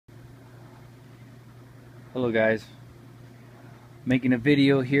Hello guys, making a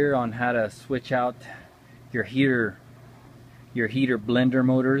video here on how to switch out your heater blender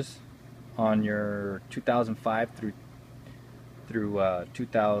motors on your 2005 through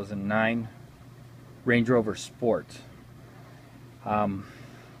 2009 Range Rover Sport.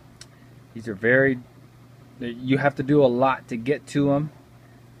 These are you have to do a lot to get to them,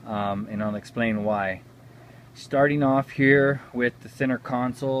 and I'll explain why. Starting off here with the center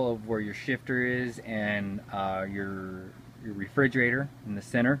console of where your shifter is and your refrigerator in the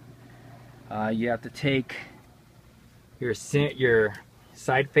center, you have to take your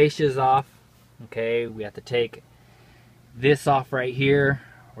side fascias off. Okay, we have to take this off right here,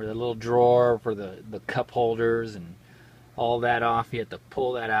 or the little drawer for the cup holders and all that off. You have to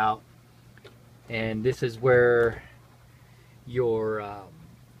pull that out, and this is where your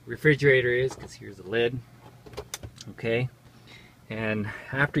refrigerator is, because here's the lid. Okay, and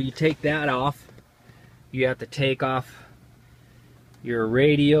after you take that off, you have to take off your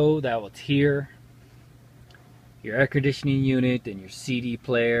radio that was here, your air conditioning unit, and your CD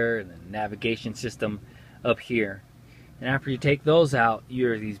player, and the navigation system up here. And after you take those out,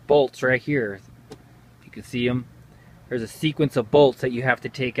 these bolts right here, you can see them. There's a sequence of bolts that you have to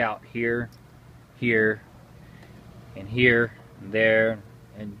take out here, here, and here, and there.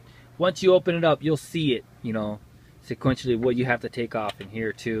 And once you open it up, you'll see it, you know, sequentially what you have to take off in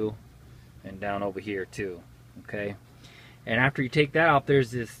here too, and down over here too. Okay, and after you take that off, there's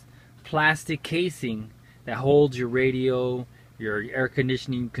this plastic casing that holds your radio, your air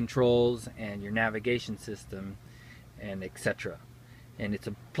conditioning controls, and your navigation system, and etc. And it's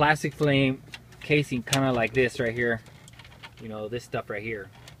a plastic frame casing, kind of like this right here, you know, this stuff right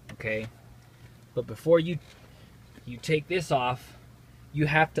here. Okay, but before you take this off, you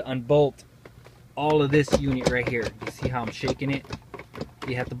have to unbolt all of this unit right here. You see how I'm shaking it?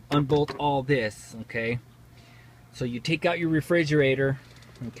 You have to unbolt all this. Okay, so you take out your refrigerator.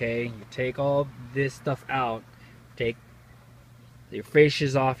 Okay, you take all this stuff out, take your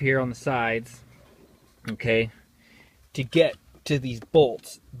fascias off here on the sides, okay, to get to these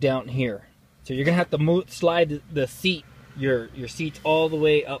bolts down here. So you're gonna have to slide the seat, your seats all the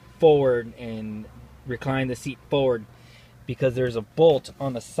way up forward, and recline the seat forward, because there's a bolt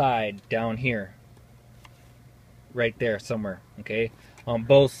on the side down here, right there somewhere. Okay, on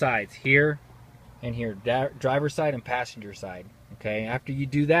both sides, here and here, driver's side and passenger side. Okay, after you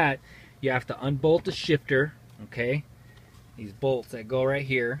do that, you have to unbolt the shifter. Okay, these bolts that go right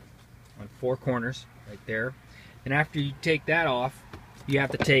here on four corners right there. And after you take that off, you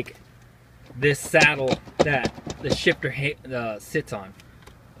have to take this saddle that the shifter sits on.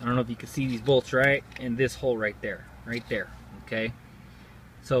 I don't know if you can see these bolts right in this hole right there, okay,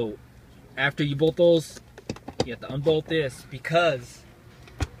 so after you bolt those, you have to unbolt this, because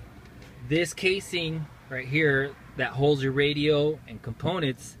this casing right here that holds your radio and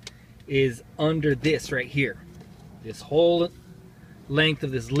components is under this right here. This whole length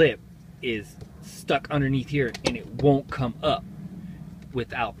of this lip is stuck underneath here, and it won't come up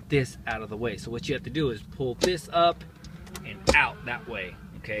without this out of the way. So what you have to do is pull this up and out that way.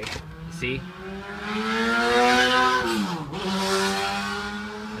 Okay, see?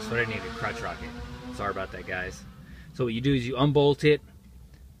 That's what I needed, crotch rocket. Sorry about that, guys. So what you do is you unbolt it,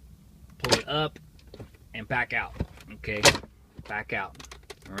 pull it up, and back out. Okay, back out.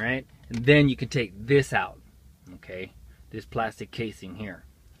 All right, and then you can take this out. Okay, this plastic casing here.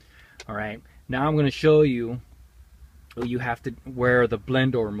 All right, now I'm going to show you where the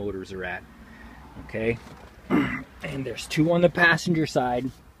blender motors are at. Okay, and there's two on the passenger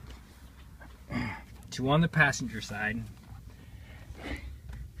side. Two on the passenger side.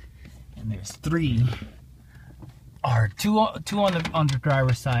 And there's three, or two on the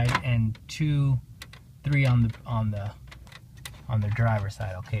driver's side, and three on the driver's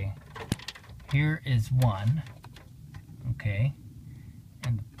side. Okay, here is one. Okay,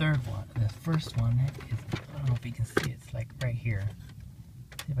 and the third one, the first one is, I don't know if you can see it, it's like right here.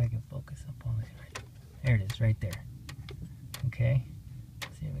 See if I can focus up on it. Right there it is, right there. Okay,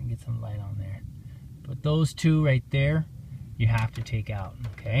 see if I can get some light on there. But those two right there, you have to take out.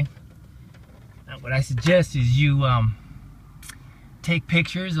 Okay. Now, what I suggest is you take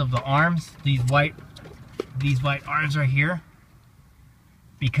pictures of the arms, these white arms right here,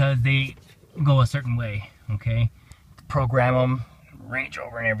 because they go a certain way. Okay, program them, Range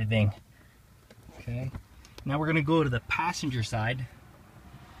Rover and everything. Okay, now we're gonna go to the passenger side.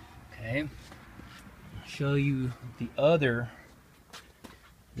 Okay, show you the other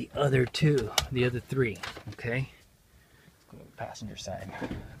three. Okay, let's go to the passenger side.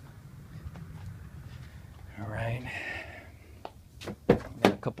 All right, got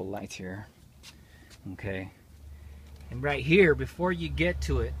a couple lights here. Okay, and right here, before you get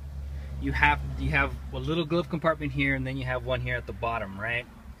to it, you have a little glove compartment here, and then you have one here at the bottom, right?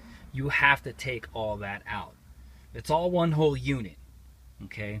 You have to take all that out. It's all one whole unit,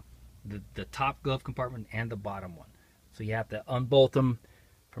 okay? The top glove compartment and the bottom one. So you have to unbolt them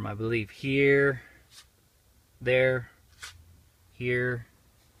from, I believe, here, there, here,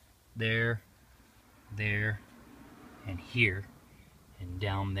 there, there, and here, and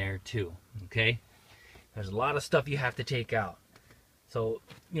down there too, okay? There's a lot of stuff you have to take out. So,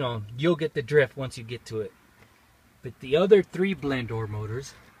 you know, you'll get the drift once you get to it. But the other 3 blend door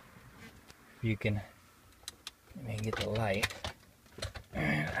motors, you can, let me get the light.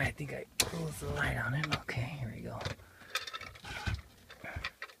 I think I closed the light on it. Okay, here we go.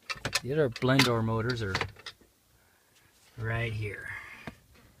 The other blend door motors are right here.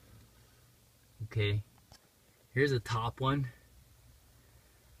 Okay, here's the top one.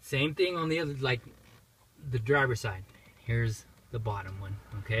 Same thing on the other, like the driver's side. Here's the bottom one,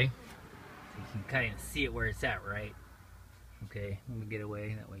 okay? So you can kind of see it where it's at, right? Okay, let me get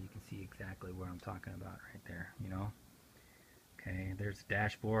away, that way you can see exactly what I'm talking about right there, you know? Okay, there's the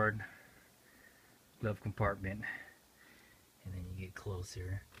dashboard, glove compartment, and then you get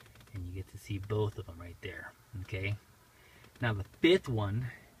closer and you get to see both of them right there, okay? Now the 5th one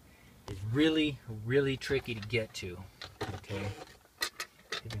is really, really tricky to get to, okay?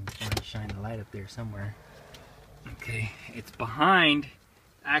 See if I can shine the light up there somewhere. Okay, it's behind,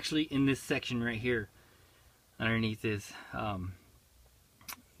 actually in this section right here, underneath this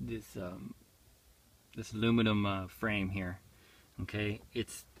this aluminum frame here. Okay,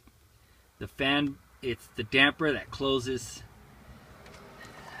 it's the fan, it's the damper that closes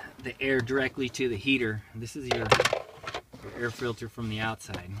the air directly to the heater. This is your air filter from the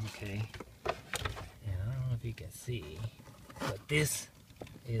outside. Okay, and I don't know if you can see, but this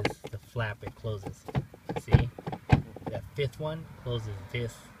is the flap it closes. See? That 5th one closes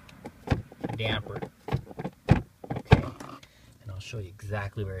this damper. Okay, and I'll show you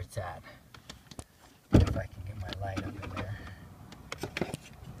exactly where it's at. If I can get my light up in there.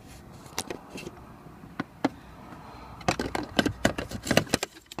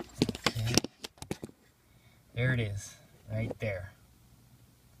 Okay, there it is, right there.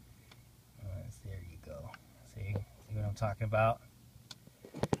 There you go. See what I'm talking about?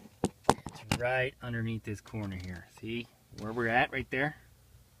 Right underneath this corner here. See where we're at right there?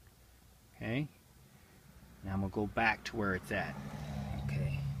 Okay. Now I'm going to go back to where it's at.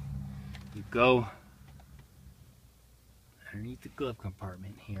 Okay. You go underneath the glove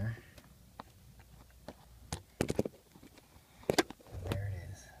compartment here. And there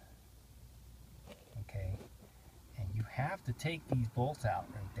it is. Okay. And you have to take these bolts out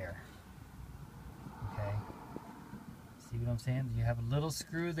right there. Okay. See what I'm saying? You have a little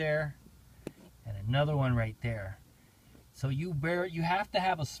screw there and another one right there. So you have to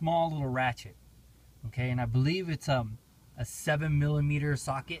have a small little ratchet, okay? And I believe it's a 7mm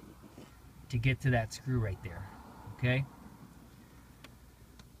socket to get to that screw right there, okay?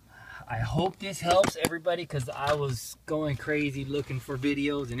 I hope this helps everybody, because I was going crazy looking for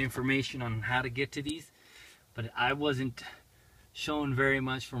videos and information on how to get to these, but I wasn't shown very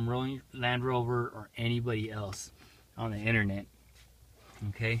much from Land Rover or anybody else on the internet,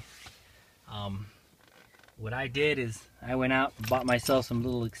 okay? What I did is I went out and bought myself some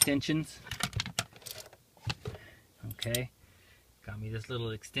little extensions. Okay, got me this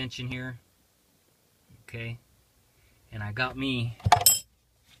little extension here. Okay, and I got me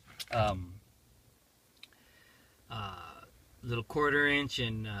little 1/4 inch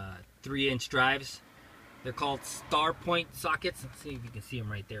and 3-inch drives. They're called star point sockets. Let's see if you can see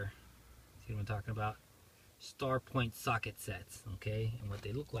them right there. See what I'm talking about? Star point socket sets. Okay, and what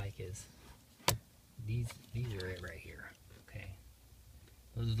they look like is these are it right here. Okay,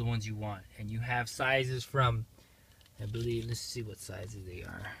 those are the ones you want, and you have sizes from, I believe, let's see what sizes they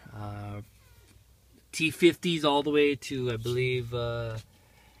are, T50s all the way to, I believe,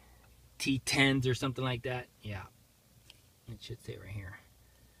 T10s or something like that. Yeah, it should say right here,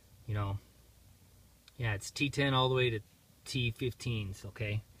 you know, yeah, it's T10 all the way to T15s.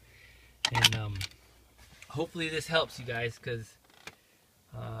 Okay, and hopefully this helps you guys, because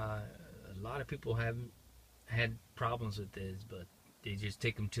a lot of people haven't had problems with this, but they just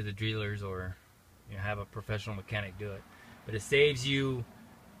take them to the dealers or, you know, have a professional mechanic do it. But it saves you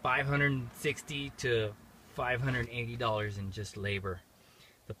 $560 to $580 in just labor.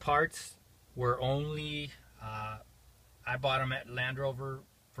 The parts were only, I bought them at Land Rover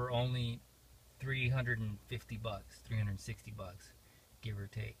for only $350, $360, give or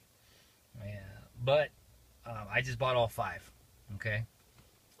take. Yeah, but I just bought all 5. Okay.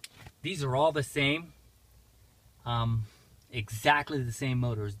 These are all the same. Exactly the same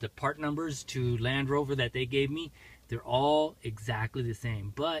motors. The part numbers to Land Rover that they gave me, they're all exactly the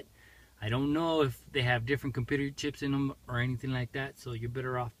same. But I don't know if they have different computer chips in them or anything like that, so you're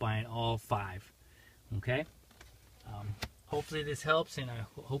better off buying all 5. Okay? Hopefully this helps, and I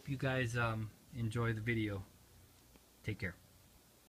hope you guys enjoy the video. Take care.